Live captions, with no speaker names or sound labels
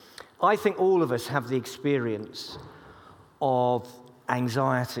I think all of us have the experience of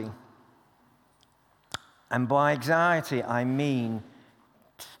anxiety. And by anxiety, I mean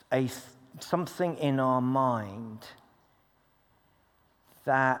something in our mind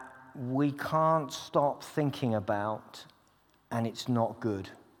that we can't stop thinking about, and it's not good.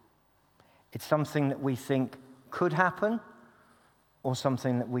 It's something that we think could happen, or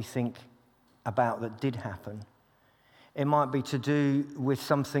something that we think about that did happen. It might be to do with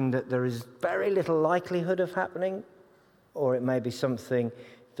something that there is very little likelihood of happening, or it may be something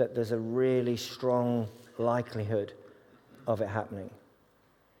that there's a really strong likelihood of it happening.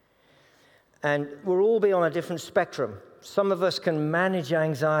 And we'll all be on a different spectrum. Some of us can manage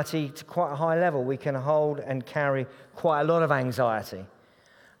anxiety to quite a high level. We can hold and carry quite a lot of anxiety.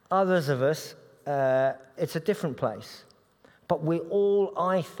 Others of us, it's a different place. But we all,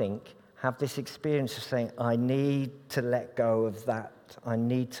 I think, have this experience of saying, I need to let go of that. I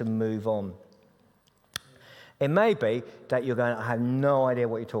need to move on. It may be that you're going, I have no idea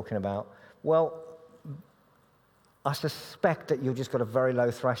what you're talking about. Well, I suspect that you've just got a very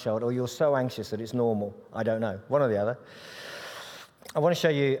low threshold, or you're so anxious that it's normal. I don't know. One or the other. I want to show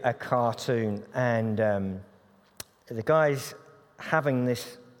you a cartoon, and the guy's having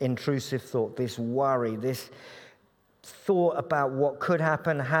this intrusive thought, this worry, this thought about what could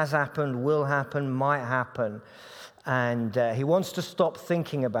happen, has happened, will happen, might happen. And he wants to stop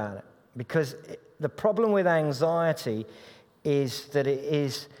thinking about it, because the problem with anxiety is that it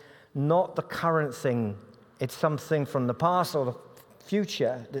is not the current thing. It's something from the past or the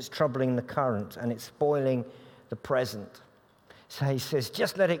future that's troubling the current, and it's spoiling the present. So he says,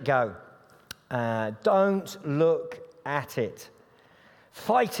 just let it go. Don't look at it.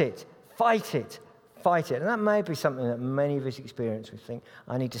 Fight it, fight it, fight it. And that may be something that many of us experience. We think,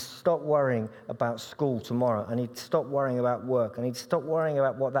 I need to stop worrying about school tomorrow. I need to stop worrying about work. I need to stop worrying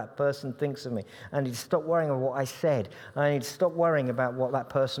about what that person thinks of me. I need to stop worrying about what I said. I need to stop worrying about what that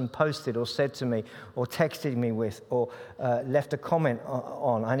person posted or said to me or texted me with or left a comment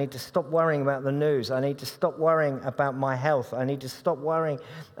on. I need to stop worrying about the news. I need to stop worrying about my health. I need to stop worrying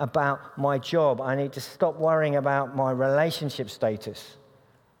about my job. I need to stop worrying about my relationship status.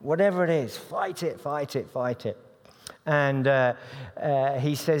 Whatever it is, fight it, fight it, fight it. And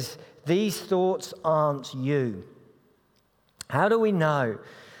he says, these thoughts aren't you. How do we know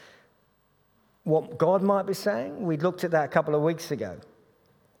what God might be saying? We looked at that a couple of weeks ago.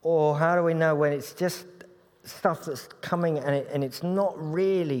 Or how do we know when it's just stuff that's coming and it's not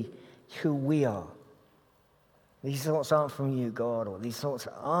really who we are? These thoughts aren't from you, God, or these thoughts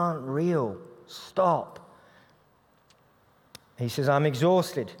aren't real. Stop. He says, I'm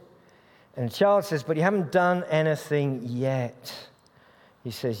exhausted. And the child says, but you haven't done anything yet.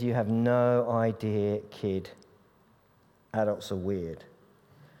 He says, you have no idea, kid. Adults are weird.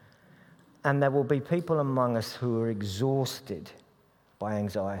 And there will be people among us who are exhausted by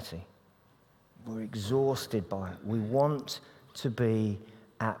anxiety. We're exhausted by it. We want to be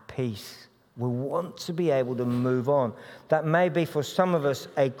at peace. We want to be able to move on. That may be for some of us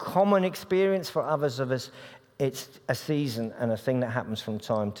a common experience. For others of us, it's a season and a thing that happens from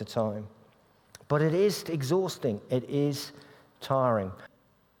time to time. But it is exhausting. It is tiring.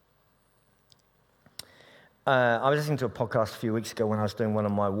 I was listening to a podcast a few weeks ago when I was doing one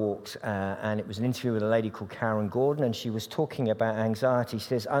of my walks, and it was an interview with a lady called Karen Gordon, and she was talking about anxiety. She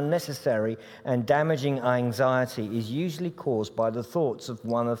says, unnecessary and damaging anxiety is usually caused by the thoughts of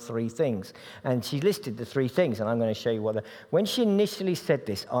one of three things. And she listed the three things, and I'm going to show you what when she initially said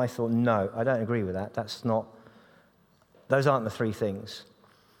this, I thought, no, I don't agree with that. Those aren't the three things.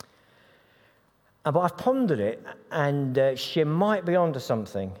 But I've pondered it, and she might be onto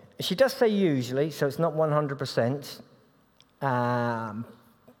something. She does say usually, so it's not 100%.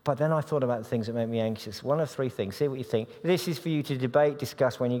 But then I thought about the things that make me anxious. One of three things. See what you think. This is for you to debate,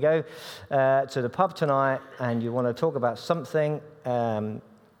 discuss when you go to the pub tonight and you want to talk about something.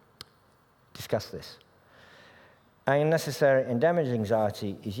 Discuss this. Unnecessary and damaging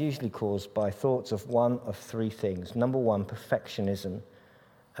anxiety is usually caused by thoughts of one of three things. Number one, perfectionism,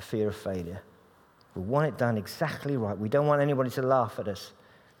 a fear of failure. We want it done exactly right. We don't want anybody to laugh at us.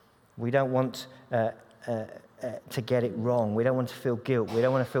 We don't want to get it wrong. We don't want to feel guilt. We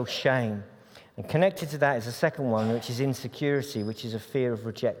don't want to feel shame. And connected to that is the second one, which is insecurity, which is a fear of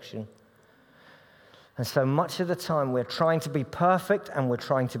rejection. And so much of the time we're trying to be perfect and we're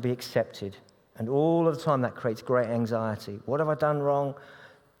trying to be accepted. And all of the time that creates great anxiety. What have I done wrong?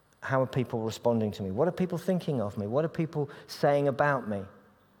 How are people responding to me? What are people thinking of me? What are people saying about me?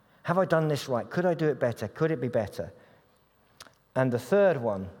 Have I done this right? Could I do it better? Could it be better? And the third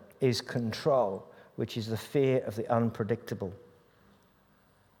one is control, which is the fear of the unpredictable.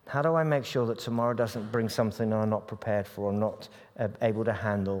 How do I make sure that tomorrow doesn't bring something I'm not prepared for or not able to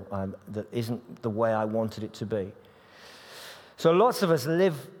handle that isn't the way I wanted it to be? So lots of us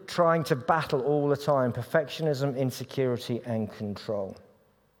live trying to battle all the time, perfectionism, insecurity, and control.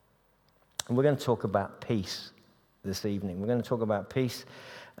 And we're going to talk about peace this evening. We're going to talk about peace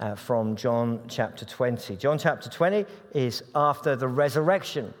from John chapter 20. John chapter 20 is after the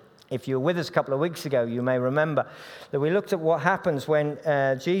resurrection. If you were with us a couple of weeks ago, you may remember that we looked at what happens when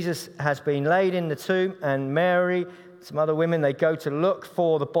Jesus has been laid in the tomb, and Mary, some other women, they go to look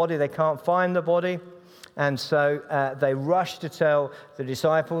for the body. They can't find the body. And so they rush to tell the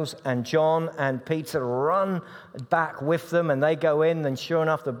disciples, and John and Peter run back with them, and they go in, and sure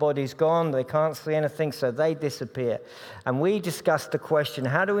enough, the body's gone. They can't see anything, so they disappear. And we discussed the question,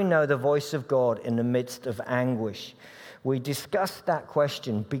 how do we know the voice of God in the midst of anguish? We discussed that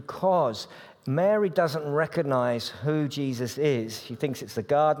question because Mary doesn't recognize who Jesus is. She thinks it's the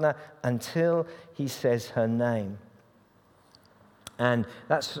gardener until he says her name. And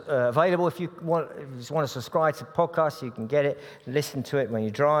that's available if you want to subscribe to the podcast. You can get it, listen to it when you're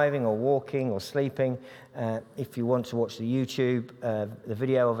driving or walking or sleeping. If you want to watch the YouTube, the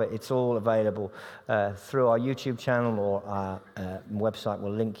video of it, it's all available through our YouTube channel or our website.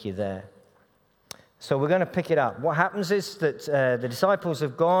 We'll link you there. So we're going to pick it up. What happens is that the disciples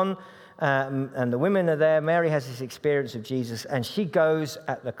have gone and the women are there. Mary has this experience of Jesus, and she goes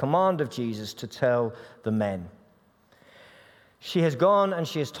at the command of Jesus to tell the men. She has gone and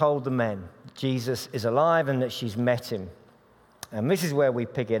she has told the men Jesus is alive and that she's met him. And this is where we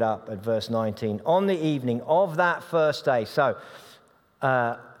pick it up at verse 19. On the evening of that first day, so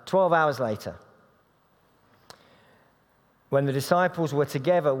 12 hours later, when the disciples were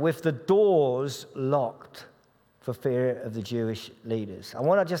together with the doors locked for fear of the Jewish leaders. I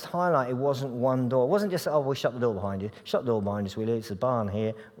want to just highlight it wasn't one door. It wasn't just, we'll shut the door behind you. Shut the door behind us, it's a barn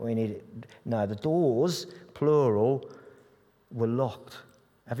here. We need it. No, the doors, plural, were locked.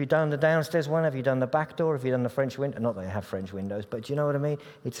 Have you done the downstairs one? Have you done the back door? Have you done the French window? Not that they have French windows, but do you know what I mean?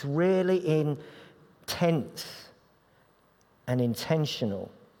 It's really intense and intentional.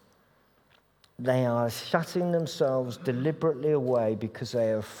 They are shutting themselves deliberately away because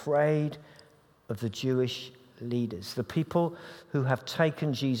they are afraid of the Jewish leaders, the people who have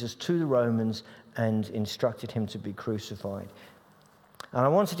taken Jesus to the Romans and instructed him to be crucified. And I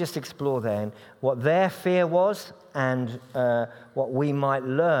want to just explore then what their fear was and what we might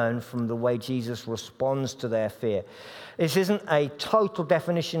learn from the way Jesus responds to their fear. This isn't a total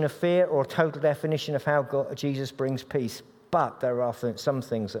definition of fear or a total definition of how Jesus brings peace, but there are some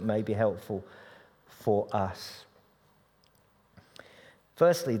things that may be helpful for us.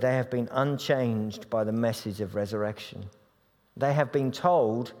 Firstly, they have been unchanged by the message of resurrection. They have been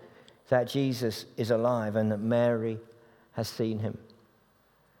told that Jesus is alive and that Mary has seen him.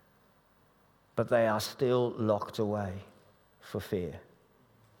 But they are still locked away for fear.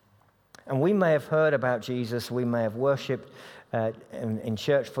 And we may have heard about Jesus, we may have worshipped in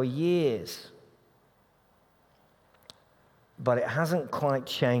church for years, but it hasn't quite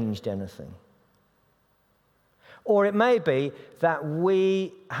changed anything. Or it may be that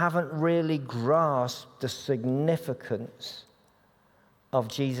we haven't really grasped the significance of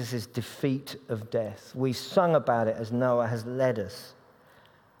Jesus' defeat of death. We sung about it as Noah has led us.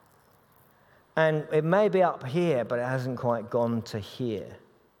 And it may be up here, but it hasn't quite gone to here.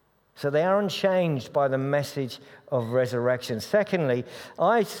 So they are unchanged by the message of resurrection. Secondly,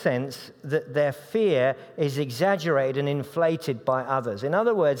 I sense that their fear is exaggerated and inflated by others. In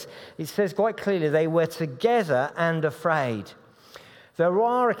other words, it says quite clearly they were together and afraid. There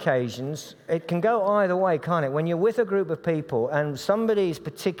are occasions, it can go either way, can't it? When you're with a group of people and somebody is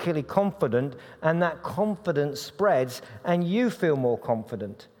particularly confident and that confidence spreads and you feel more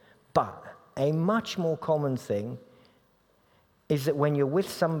confident. But a much more common thing is that when you're with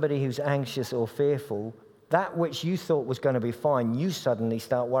somebody who's anxious or fearful, that which you thought was going to be fine, you suddenly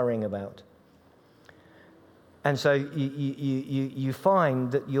start worrying about. And so you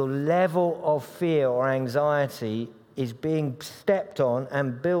find that your level of fear or anxiety is being stepped on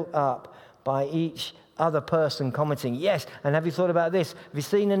and built up by each other person commenting, yes, and have you thought about this? Have you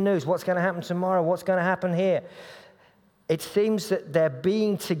seen the news? What's going to happen tomorrow? What's going to happen here? It seems that their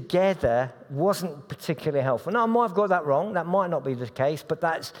being together wasn't particularly helpful. Now, I might have got that wrong. That might not be the case, but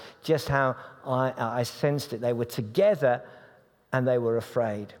that's just how I sensed it. They were together and they were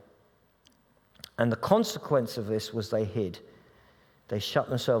afraid. And the consequence of this was they hid. They shut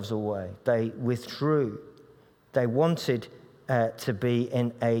themselves away. They withdrew. They wanted to be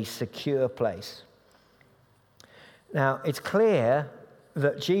in a secure place. Now, it's clear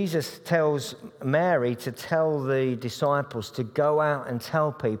that Jesus tells Mary to tell the disciples to go out and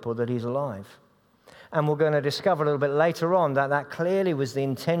tell people that he's alive. And we're going to discover a little bit later on that that clearly was the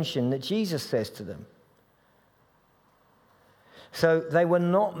intention that Jesus says to them. So they were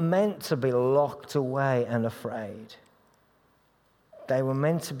not meant to be locked away and afraid. They were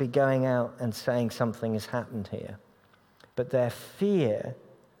meant to be going out and saying something has happened here. But their fear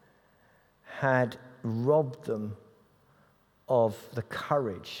had robbed them of the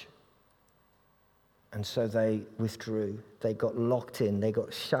courage. And so they withdrew. They got locked in. They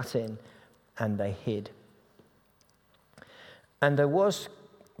got shut in. And they hid. And there was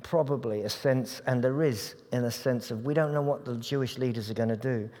probably a sense, and there is in a sense of, we don't know what the Jewish leaders are going to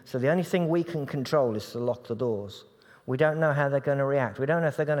do. So the only thing we can control is to lock the doors. We don't know how they're going to react. We don't know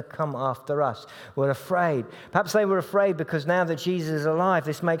if they're going to come after us. We're afraid. Perhaps they were afraid because now that Jesus is alive,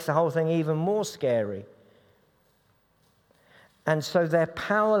 this makes the whole thing even more scary. And so their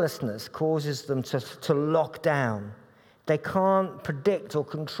powerlessness causes them to lock down. They can't predict or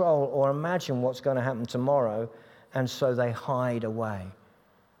control or imagine what's going to happen tomorrow, and so they hide away.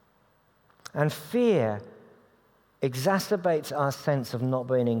 And fear exacerbates our sense of not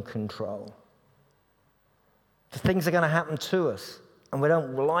being in control. The things are going to happen to us, and we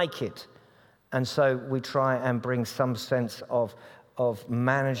don't like it. And so we try and bring some sense of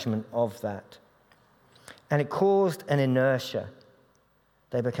management of that. And it caused an inertia.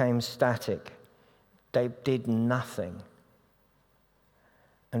 They became static. They did nothing.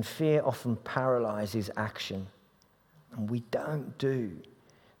 And fear often paralyzes action. And we don't do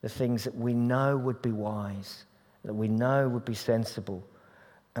the things that we know would be wise, that we know would be sensible,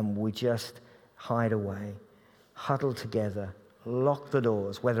 and we just hide away, huddle together, lock the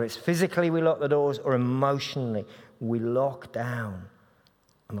doors. Whether it's physically we lock the doors or emotionally, we lock down.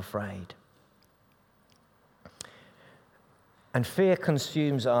 I'm afraid. And fear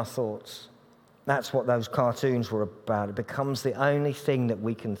consumes our thoughts. That's what those cartoons were about. It becomes the only thing that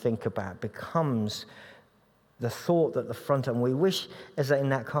we can think about. It becomes the thought at the front. And we wish, as in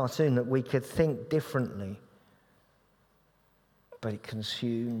that cartoon, that we could think differently. But it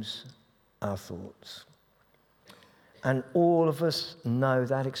consumes our thoughts. And all of us know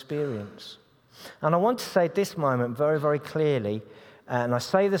that experience. And I want to say at this moment very, very clearly, and I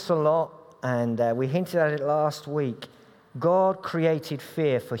say this a lot, and we hinted at it last week, God created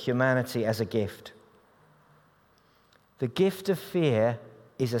fear for humanity as a gift. The gift of fear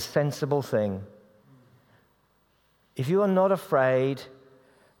is a sensible thing. If you are not afraid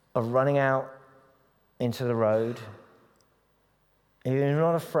of running out into the road, if you're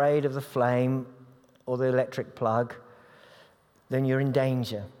not afraid of the flame or the electric plug, then you're in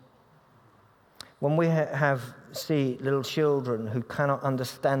danger. When we see little children who cannot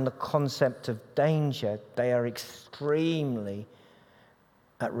understand the concept of danger, they are extremely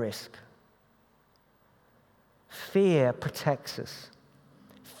at risk. Fear protects us.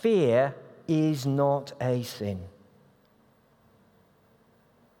 Fear is not a sin.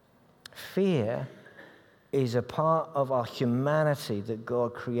 Fear is a part of our humanity that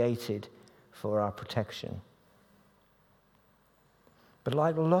God created for our protection. But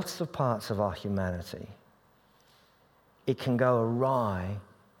like lots of parts of our humanity, it can go awry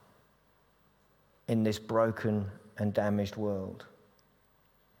in this broken and damaged world.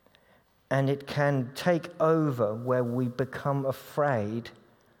 And it can take over where we become afraid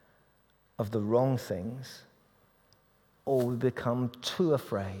of the wrong things, or we become too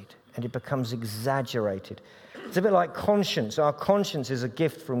afraid, and it becomes exaggerated. It's a bit like conscience. Our conscience is a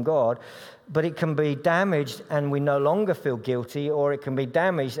gift from God, but it can be damaged and we no longer feel guilty, or it can be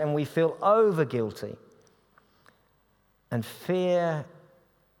damaged and we feel over guilty. And fear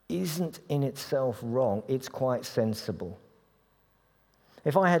isn't in itself wrong. It's quite sensible.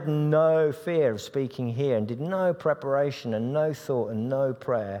 If I had no fear of speaking here and did no preparation and no thought and no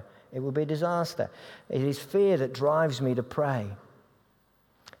prayer, it would be a disaster. It is fear that drives me to pray.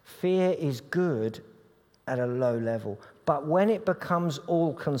 Fear is good at a low level. But when it becomes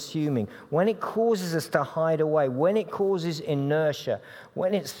all-consuming, when it causes us to hide away, when it causes inertia,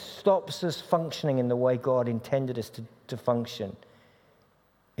 when it stops us functioning in the way God intended us to function,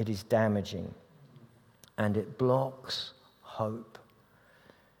 it is damaging. And it blocks hope.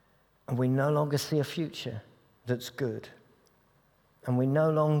 And we no longer see a future that's good. And we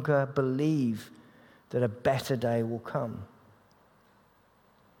no longer believe that a better day will come.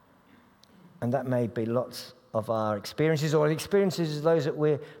 And that may be lots of our experiences, or the experiences of those that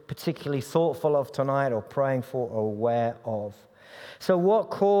we're particularly thoughtful of tonight or praying for or aware of. So what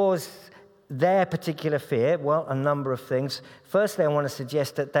caused their particular fear? Well, a number of things. Firstly, I want to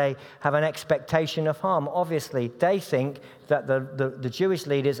suggest that they have an expectation of harm. Obviously, they think that the Jewish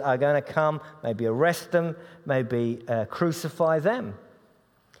leaders are going to come, maybe arrest them, maybe crucify them.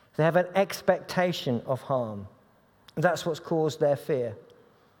 They have an expectation of harm. That's what's caused their fear.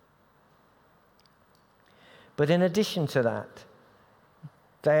 But in addition to that,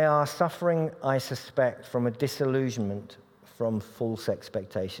 they are suffering, I suspect, from a disillusionment from false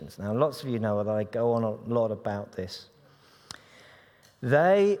expectations. Now, lots of you know that I go on a lot about this.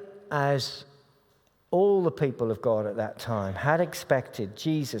 They, as all the people of God at that time, had expected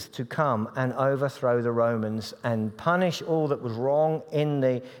Jesus to come and overthrow the Romans and punish all that was wrong in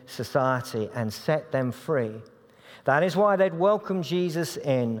the society and set them free. That is why they'd welcome Jesus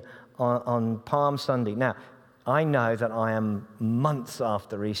in on Palm Sunday. Now, I know that I am months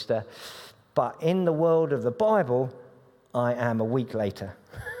after Easter, but in the world of the Bible, I am a week later.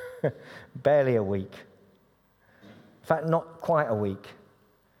 Barely a week. In fact, not quite a week.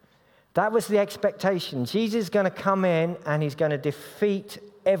 That was the expectation. Jesus is going to come in and he's going to defeat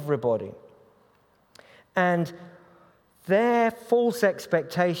everybody. And their false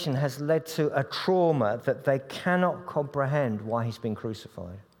expectation has led to a trauma that they cannot comprehend why he's been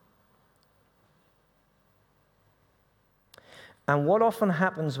crucified. And what often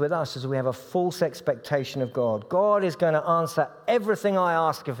happens with us is we have a false expectation of God. God is going to answer everything I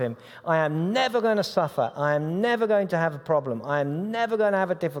ask of him. I am never going to suffer. I am never going to have a problem. I am never going to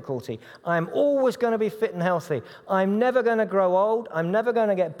have a difficulty. I am always going to be fit and healthy. I'm never going to grow old. I'm never going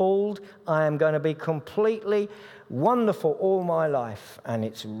to get bald. I am going to be completely wonderful all my life. And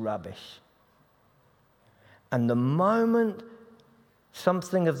it's rubbish. And the moment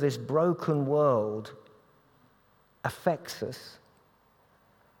something of this broken world affects us,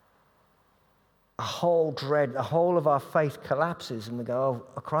 a whole of our faith collapses, and we go,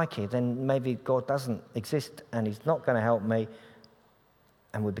 oh, crikey, then maybe God doesn't exist and he's not going to help me,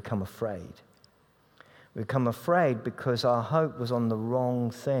 and we become afraid. We become afraid because our hope was on the wrong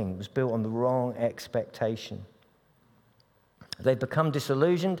thing. It was built on the wrong expectation. They become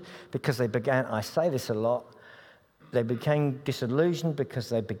disillusioned because they began, I say this a lot, they became disillusioned because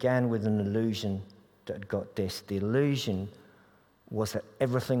they began with an illusion that got this. The illusion was that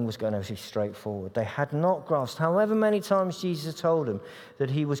everything was going to be straightforward. They had not grasped, however many times Jesus told them, that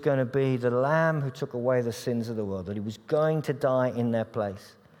he was going to be the Lamb who took away the sins of the world, that he was going to die in their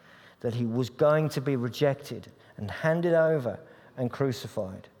place, that he was going to be rejected and handed over and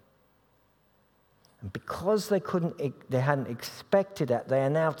crucified. And because they hadn't expected that, they are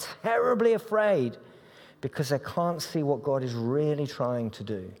now terribly afraid because they can't see what God is really trying to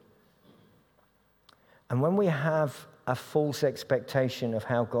do. And when we have a false expectation of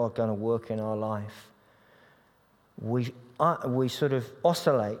how God's going to work in our life, we sort of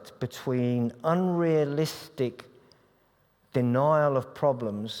oscillate between unrealistic denial of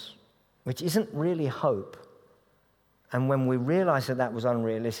problems, which isn't really hope, and when we realize that that was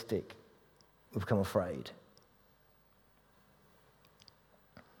unrealistic, we become afraid.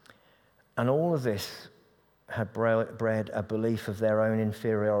 And all of this had bred a belief of their own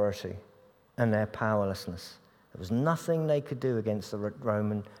inferiority and their powerlessness. There was nothing they could do against the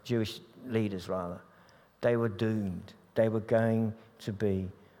Roman Jewish leaders, rather. They were doomed. They were going to be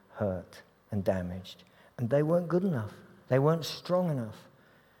hurt and damaged. And they weren't good enough. They weren't strong enough.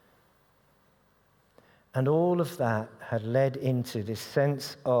 And all of that had led into this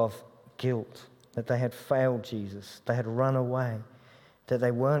sense of guilt, that they had failed Jesus, they had run away, that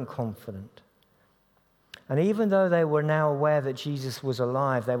they weren't confident. And even though they were now aware that Jesus was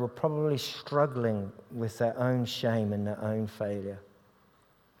alive, they were probably struggling with their own shame and their own failure.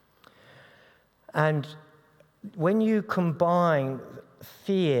 And when you combine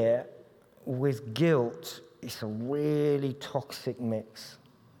fear with guilt, it's a really toxic mix.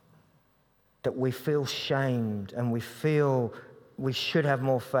 That we feel shamed and we feel we should have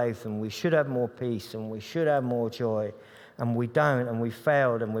more faith and we should have more peace and we should have more joy. And we don't, and we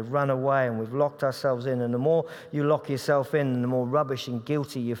failed, and we've run away, and we've locked ourselves in. And the more you lock yourself in, the more rubbish and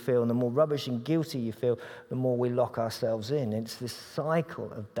guilty you feel. And the more rubbish and guilty you feel, the more we lock ourselves in. It's this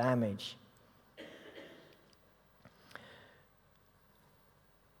cycle of damage.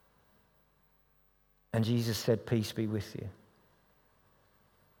 And Jesus said, peace be with you.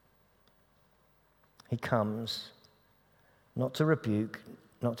 He comes not to rebuke,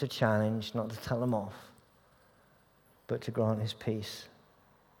 not to challenge, not to tell them off, but to grant his peace.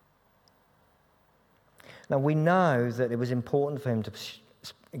 Now, we know that it was important for him to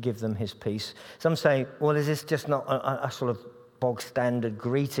give them his peace. Some say, well, is this just not a sort of bog standard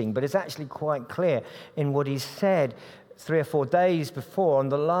greeting? But it's actually quite clear in what he said 3 or 4 days before, on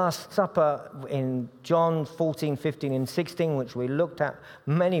the Last Supper in John 14, 15, and 16, which we looked at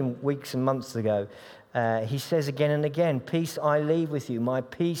many weeks and months ago, he says again and again, peace I leave with you, my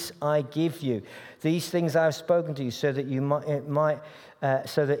peace I give you. These things I have spoken to you so that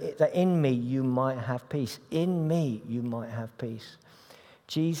that in me you might have peace. In me you might have peace.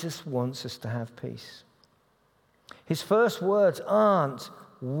 Jesus wants us to have peace. His first words aren't,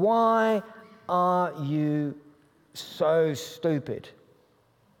 why are you so stupid?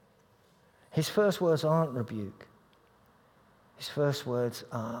 His first words aren't rebuke. His first words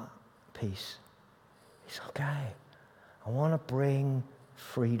are peace. It's okay. I want to bring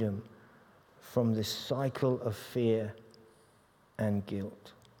freedom from this cycle of fear and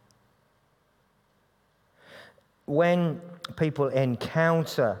guilt. When people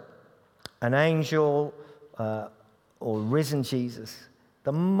encounter an angel or risen Jesus,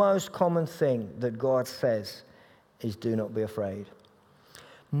 the most common thing that God says is, do not be afraid.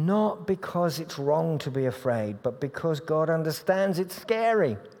 Not because it's wrong to be afraid, but because God understands it's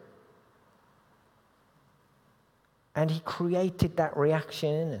scary. And he created that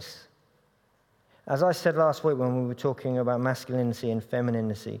reaction in us. As I said last week when we were talking about masculinity and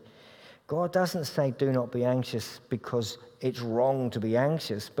femininity, God doesn't say do not be anxious because it's wrong to be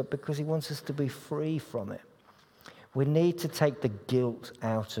anxious, but because he wants us to be free from it. We need to take the guilt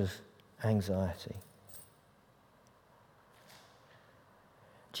out of anxiety.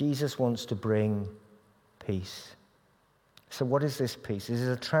 Jesus wants to bring peace. So what is this peace? This is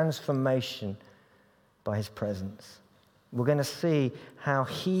a transformation by his presence. We're going to see how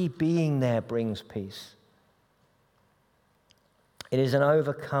he being there brings peace. It is an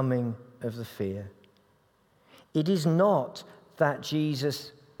overcoming of the fear. It is not that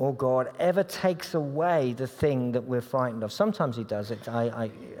Jesus or God ever takes away the thing that we're frightened of. Sometimes he does it.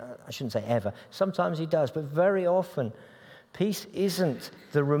 I shouldn't say ever. Sometimes he does, but very often peace isn't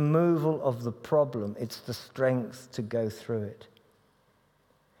the removal of the problem. It's the strength to go through it.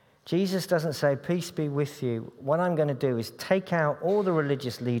 Jesus doesn't say, peace be with you. What I'm going to do is take out all the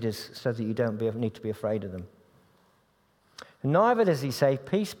religious leaders so that you don't need to be afraid of them. Neither does he say,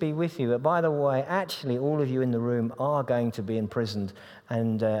 peace be with you. But by the way, actually, all of you in the room are going to be imprisoned,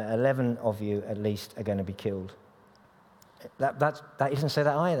 and 11 of you at least are going to be killed. That doesn't say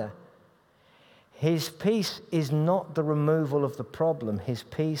that either. His peace is not the removal of the problem. His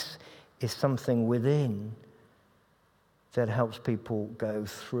peace is something within that helps people go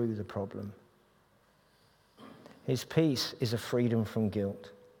through the problem. His peace is a freedom from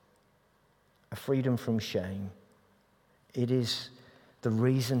guilt, a freedom from shame. It is the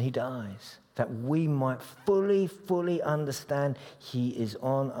reason he dies, that we might fully understand he is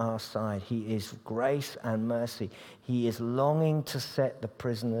on our side. He is grace and mercy. He is longing to set the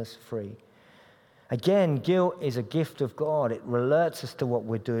prisoners free. Again, guilt is a gift of God. It alerts us to what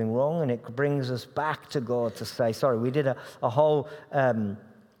we're doing wrong, and it brings us back to God to say, sorry. We did a whole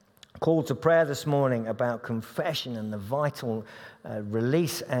call to prayer this morning about confession and the vital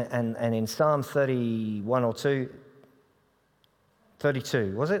release. And in Psalm 31 or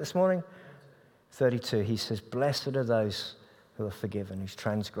 32, was it this morning? 32, he says, blessed are those who are forgiven, whose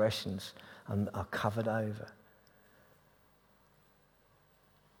transgressions are covered over.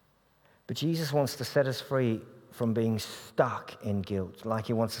 But Jesus wants to set us free from being stuck in guilt, like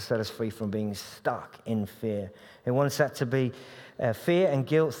he wants to set us free from being stuck in fear. He wants that to be fear and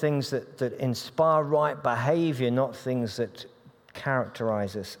guilt, things that inspire right behavior, not things that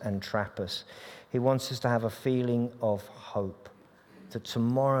characterize us and trap us. He wants us to have a feeling of hope, that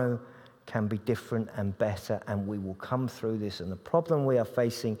tomorrow can be different and better, and we will come through this. And the problem we are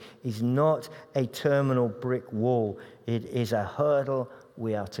facing is not a terminal brick wall. It is a hurdle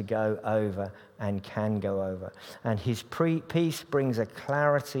we are to go over and can go over. And his peace brings a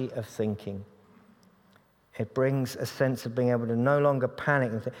clarity of thinking. It brings a sense of being able to no longer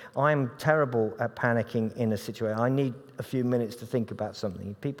panic. And I'm terrible at panicking in a situation. I need a few minutes to think about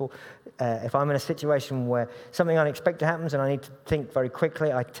something. People, if I'm in a situation where something unexpected happens and I need to think very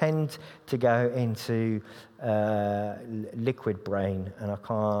quickly, I tend to go into liquid brain, and I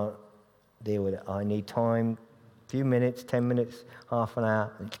can't deal with it. I need time, a few minutes, 10 minutes, half an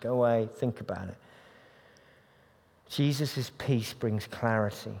hour, and to go away, think about it. Jesus' peace brings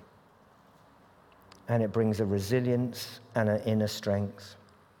clarity. And it brings a resilience and an inner strength.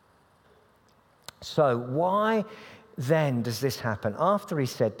 So why then does this happen? After he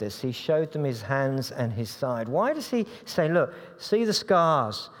said this, he showed them his hands and his side. Why does he say, look, see the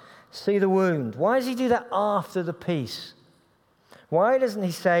scars, see the wound? Why does he do that after the peace? Why doesn't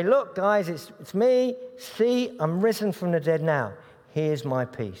he say, look, guys, it's me. See, I'm risen from the dead now. Here's my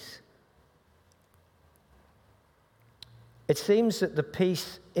peace. It seems that the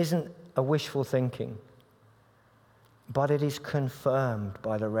peace isn't a wishful thinking, but it is confirmed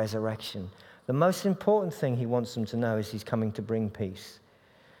by the resurrection. The most important thing he wants them to know is he's coming to bring peace.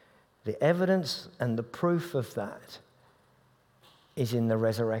 The evidence and the proof of that is in the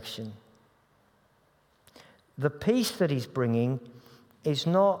resurrection. The peace that he's bringing is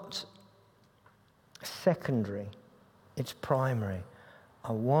not secondary, it's primary.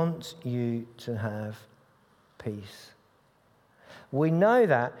 I want you to have peace. We know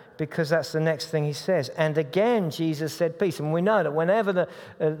that because that's the next thing he says. And again, Jesus said peace. And we know that whenever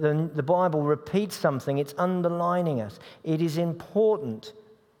the Bible repeats something, it's underlining us. It is important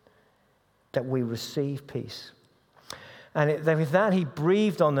that we receive peace. And with that, he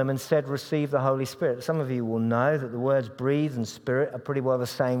breathed on them and said, receive the Holy Spirit. Some of you will know that the words breathe and spirit are pretty well the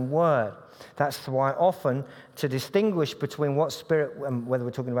same word. That's why often to distinguish between what spirit, whether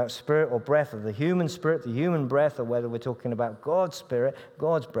we're talking about spirit or breath, or the human spirit, the human breath, or whether we're talking about God's spirit,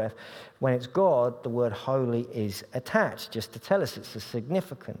 God's breath, when it's God, the word holy is attached, just to tell us it's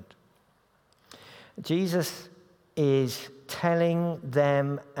significant. Jesus is telling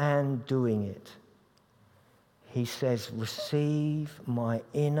them and doing it. He says, receive my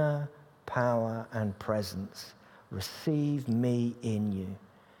inner power and presence. Receive me in you.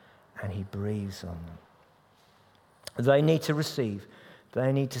 And he breathes on them. They need to receive.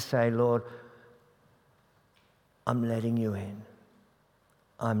 They need to say, Lord, I'm letting you in.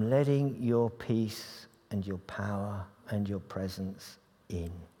 I'm letting your peace and your power and your presence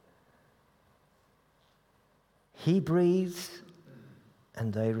in. He breathes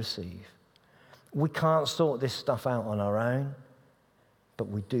and they receive. We can't sort this stuff out on our own, but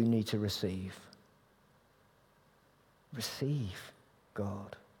we do need to receive. Receive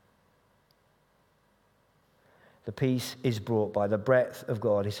God. The peace is brought by the breath of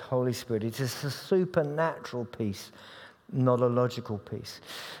God, his Holy Spirit. It is a supernatural peace, not a logical peace.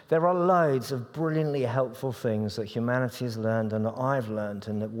 There are loads of brilliantly helpful things that humanity has learned and that I've learned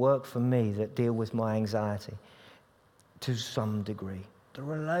and that work for me that deal with my anxiety to some degree. There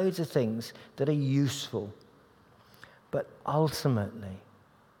are loads of things that are useful, but ultimately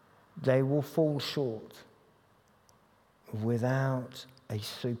they will fall short without a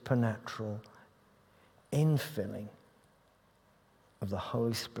supernatural infilling of the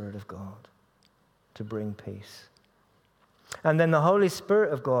Holy Spirit of God to bring peace. And then the Holy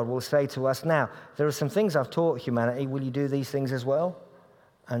Spirit of God will say to us, now, there are some things I've taught humanity, will you do these things as well?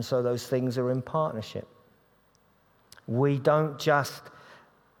 And so those things are in partnership. We don't just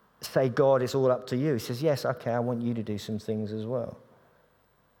say, God, it's all up to you. He says, yes, okay, I want you to do some things as well.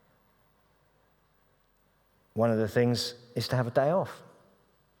 One of the things is to have a day off.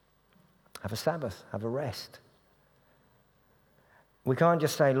 Have a Sabbath, have a rest. We can't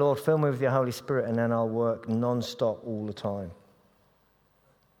just say, Lord, fill me with your Holy Spirit and then I'll work non-stop all the time.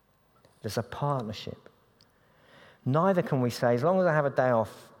 There's a partnership. Neither can we say, as long as I have a day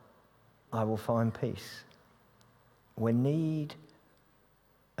off, I will find peace. We need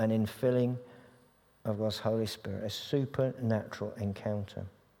an infilling of God's Holy Spirit, a supernatural encounter.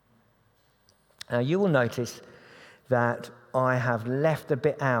 Now, you will notice that I have left a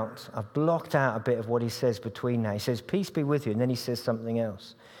bit out. I've blocked out a bit of what he says between now. He says, peace be with you, and then he says something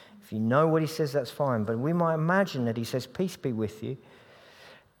else. If you know what he says, that's fine. But we might imagine that he says, peace be with you.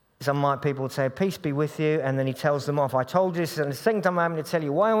 Some people would say, peace be with you, and then he tells them off. I told you this, and the second time I'm having to tell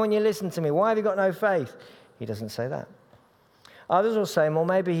you, why won't you listen to me? Why have you got no faith? He doesn't say that. Others will say, well,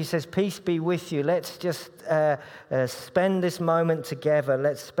 maybe he says, peace be with you. Let's just spend this moment together.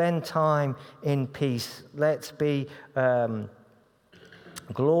 Let's spend time in peace. Let's be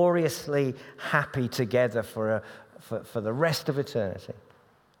gloriously happy together for the rest of eternity.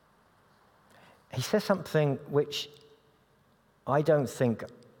 He says something which I don't think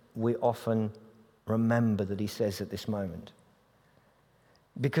we often remember that he says at this moment,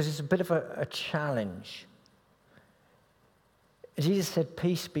 because it's a bit of a challenge. Jesus said,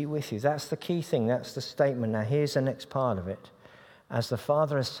 peace be with you. That's the key thing. That's the statement. Now, here's the next part of it. As the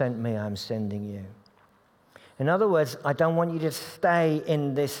Father has sent me, I'm sending you. In other words, I don't want you to stay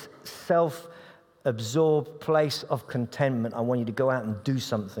in this self-absorbed place of contentment. I want you to go out and do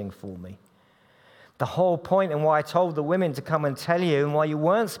something for me. The whole point and why I told the women to come and tell you and why you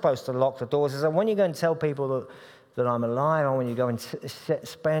weren't supposed to lock the doors is I want you to go and tell people that I'm alive. I want you to go and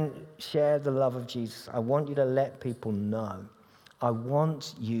share the love of Jesus. I want you to let people know. I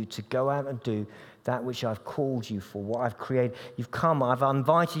want you to go out and do that which I've called you for, what I've created. You've come, I've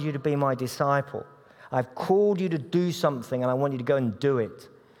invited you to be my disciple. I've called you to do something, and I want you to go and do it.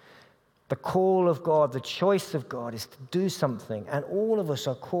 The call of God, the choice of God is to do something, and all of us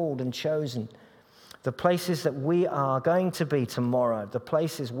are called and chosen the places that we are going to be tomorrow, the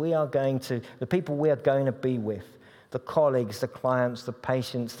places we are going to, the people we are going to be with, the colleagues, the clients, the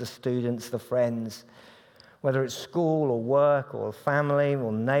patients, the students, the friends, whether it's school or work or family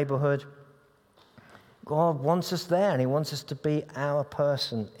or neighborhood. God wants us there, and he wants us to be our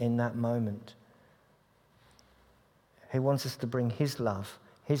person in that moment. He wants us to bring his love,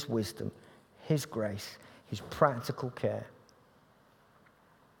 his wisdom, his grace, his practical care.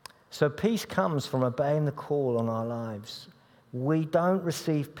 So peace comes from obeying the call on our lives. We don't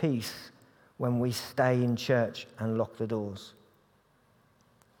receive peace when we stay in church and lock the doors.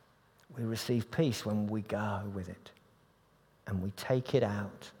 We receive peace when we go with it and we take it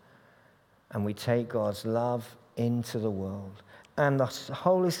out and we take God's love into the world. And the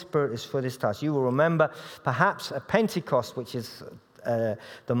Holy Spirit is for this task. You will remember perhaps at Pentecost, which is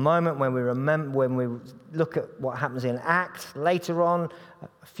the moment when we look at what happens in Acts later on,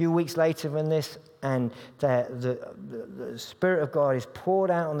 a few weeks later than this, and the Spirit of God is poured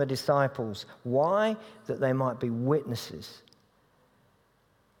out on the disciples. Why? That they might be witnesses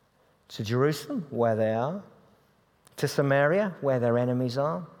to Jerusalem, where they are, to Samaria, where their enemies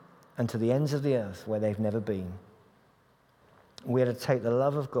are, and to the ends of the earth, where they've never been. We are to take the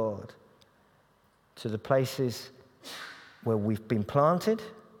love of God to the places where we've been planted,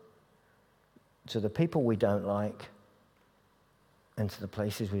 to the people we don't like, and to the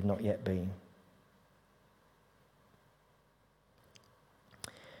places we've not yet been.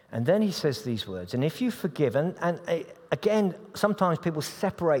 And then he says these words, and if you forgive, and again, sometimes people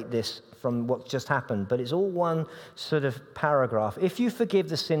separate this from what's just happened, but it's all one sort of paragraph. If you forgive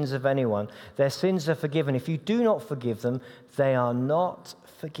the sins of anyone, their sins are forgiven. If you do not forgive them, they are not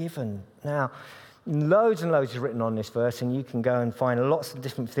forgiven. Now, loads and loads is written on this verse, and you can go and find lots of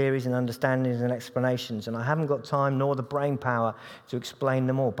different theories and understandings and explanations, and I haven't got time nor the brain power to explain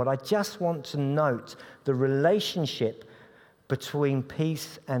them all, but I just want to note the relationship between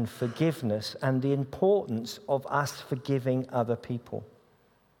peace and forgiveness and the importance of us forgiving other people.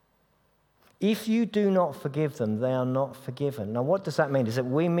 If you do not forgive them, they are not forgiven. Now, what does that mean? Does it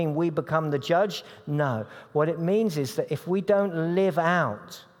mean we become the judge? No. What it means is that if we don't live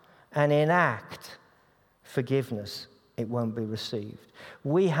out and enact forgiveness, it won't be received.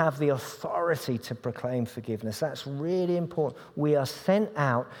 We have the authority to proclaim forgiveness. That's really important. We are sent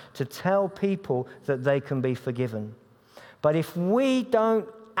out to tell people that they can be forgiven. But if we don't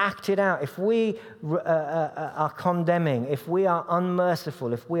act it out, if we are condemning, if we are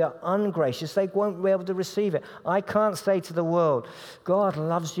unmerciful, if we are ungracious, they won't be able to receive it. I can't say to the world, God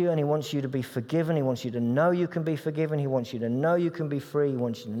loves you and he wants you to be forgiven. He wants you to know you can be forgiven. He wants you to know you can be free. He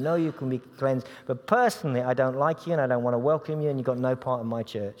wants you to know you can be cleansed. But personally, I don't like you and I don't want to welcome you and you've got no part in my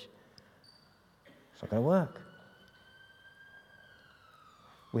church. It's not going to work.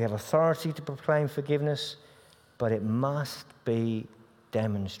 We have authority to proclaim forgiveness, but it must be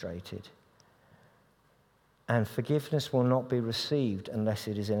demonstrated. And forgiveness will not be received unless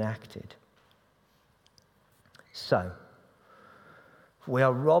it is enacted. So, we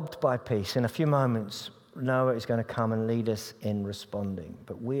are robbed by peace. In a few moments, Noah is going to come and lead us in responding.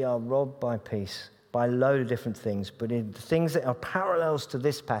 But we are robbed by peace by a load of different things. But in the things that are parallels to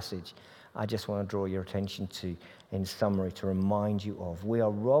this passage, I just want to draw your attention to, in summary, to remind you of. We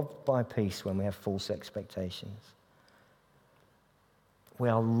are robbed by peace when we have false expectations. We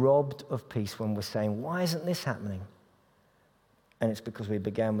are robbed of peace when we're saying, why isn't this happening? And it's because we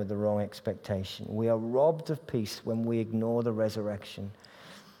began with the wrong expectation. We are robbed of peace when we ignore the resurrection.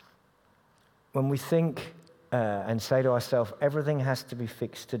 When we think and say to ourselves, everything has to be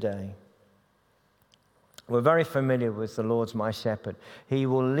fixed today. We're very familiar with the Lord's my shepherd. He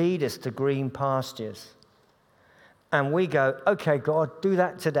will lead us to green pastures. And we go, okay, God, do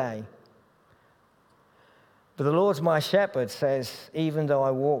that today. But the Lord's my shepherd says, even though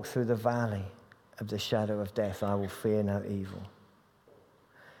I walk through the valley of the shadow of death, I will fear no evil.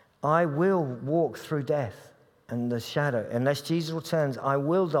 I will walk through death and the shadow. Unless Jesus returns, I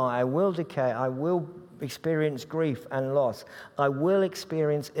will die, I will decay, I will experience grief and loss. I will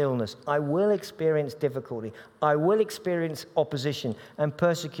experience illness. I will experience difficulty. I will experience opposition and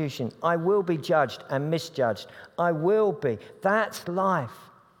persecution. I will be judged and misjudged. I will be. That's life.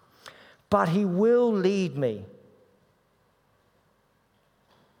 But he will lead me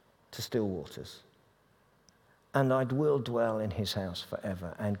to still waters. And I will dwell in his house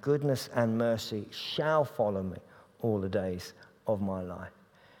forever. And goodness and mercy shall follow me all the days of my life.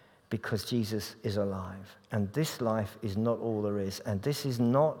 Because Jesus is alive. And this life is not all there is. And this is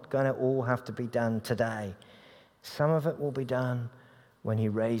not going to all have to be done today. Some of it will be done when he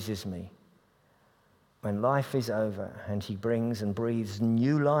raises me. When life is over and he brings and breathes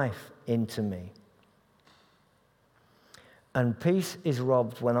new life into me. And peace is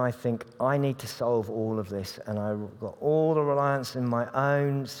robbed when I think I need to solve all of this and I've got all the reliance in my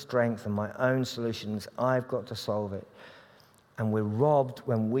own strength and my own solutions. I've got to solve it. And we're robbed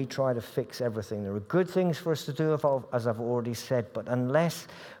when we try to fix everything. There are good things for us to do, as I've already said, but unless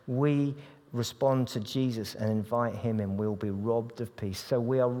we respond to Jesus and invite him in, we'll be robbed of peace. So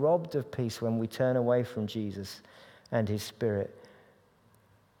we are robbed of peace when we turn away from Jesus and his Spirit.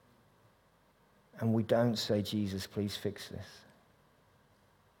 And we don't say, Jesus, please fix this.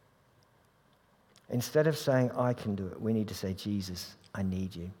 Instead of saying, I can do it, we need to say, Jesus, I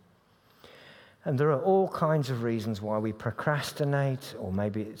need you. And there are all kinds of reasons why we procrastinate, or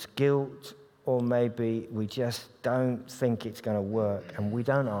maybe it's guilt, or maybe we just don't think it's going to work, and we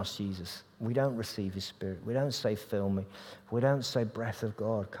don't ask Jesus. We don't receive his Spirit. We don't say, fill me. We don't say, breath of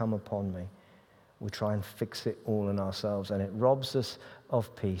God, come upon me. We try and fix it all in ourselves, and it robs us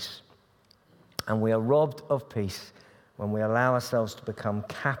of peace. And we are robbed of peace when we allow ourselves to become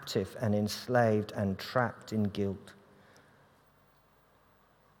captive and enslaved and trapped in guilt.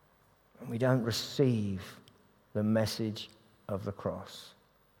 And we don't receive the message of the cross.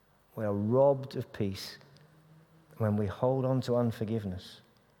 We are robbed of peace when we hold on to unforgiveness.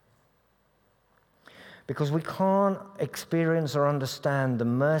 Because we can't experience or understand the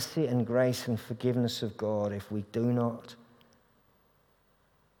mercy and grace and forgiveness of God if we do not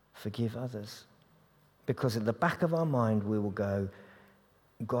forgive others. Because at the back of our mind, we will go,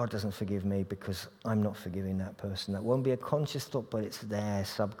 God doesn't forgive me because I'm not forgiving that person. That won't be a conscious thought, but it's there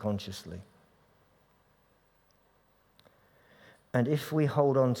subconsciously. And if we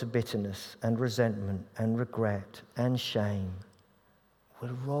hold on to bitterness and resentment and regret and shame,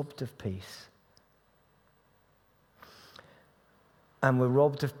 we're robbed of peace. And we're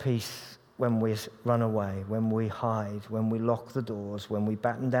robbed of peace when we run away, when we hide, when we lock the doors, when we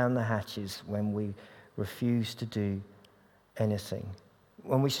batten down the hatches, when we refuse to do anything.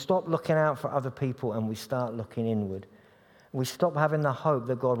 When we stop looking out for other people and we start looking inward. We stop having the hope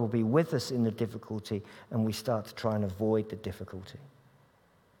that God will be with us in the difficulty, and we start to try and avoid the difficulty.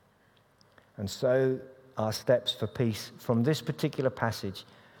 And so our steps for peace from this particular passage,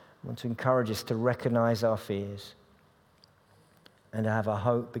 I want to encourage us to recognize our fears and to have a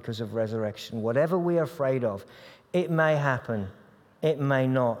hope because of resurrection. Whatever we are afraid of, it may happen, it may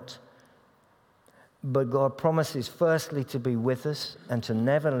not. But God promises, firstly, to be with us and to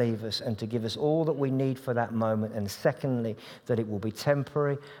never leave us and to give us all that we need for that moment. And secondly, that it will be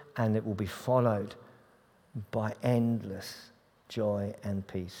temporary and it will be followed by endless joy and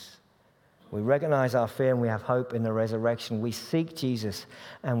peace. We recognize our fear and we have hope in the resurrection. We seek Jesus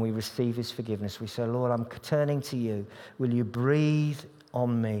and we receive his forgiveness. We say, Lord, I'm turning to you. Will you breathe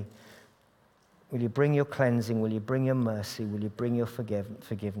on me? Will you bring your cleansing? Will you bring your mercy? Will you bring your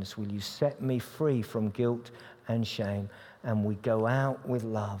forgiveness? Will you set me free from guilt and shame? And we go out with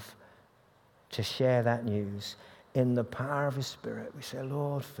love to share that news in the power of his Spirit. We say,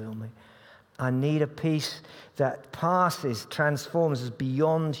 Lord, fill me. I need a peace that passes, transforms us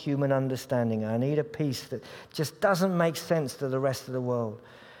beyond human understanding. I need a peace that just doesn't make sense to the rest of the world.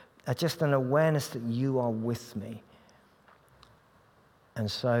 Just an awareness that you are with me.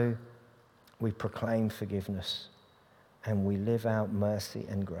 And so we proclaim forgiveness and we live out mercy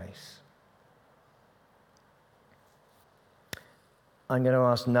and grace. I'm going to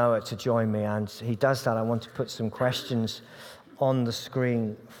ask Noah to join me, and he does that. I want to put some questions on the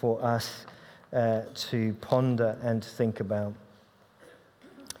screen for us to ponder and think about.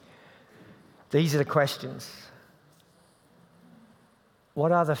 These are the questions.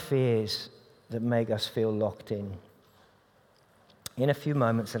 What are the fears that make us feel locked in? In a few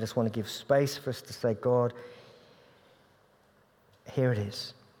moments, I just want to give space for us to say, God, here it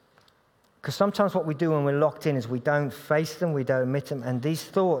is. Because sometimes what we do when we're locked in is we don't face them, we don't admit them, and these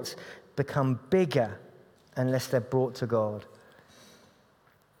thoughts become bigger unless they're brought to God.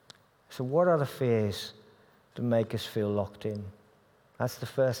 So what are the fears that make us feel locked in? That's the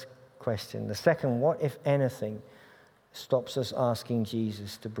first question. The second, what, if anything, stops us asking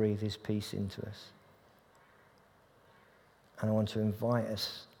Jesus to breathe his peace into us? And I want to invite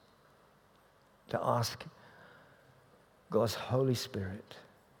us to ask God's Holy Spirit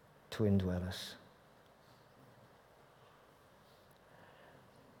to indwell us.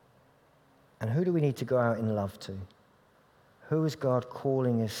 And who do we need to go out in love to? Who is God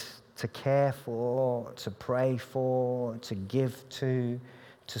calling us to care for, to pray for, to give to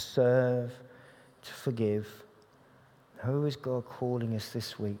serve, to forgive? Who is God calling us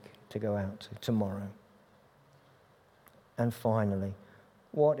this week to go out to, tomorrow? And finally,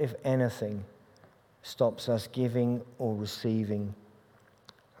 what, if anything, stops us giving or receiving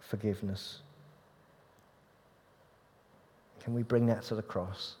forgiveness? Can we bring that to the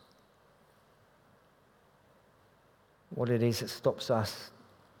cross? What it is that stops us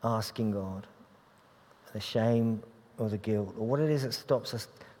asking God, the shame or the guilt, or what it is that stops us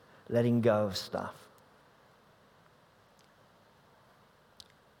letting go of stuff.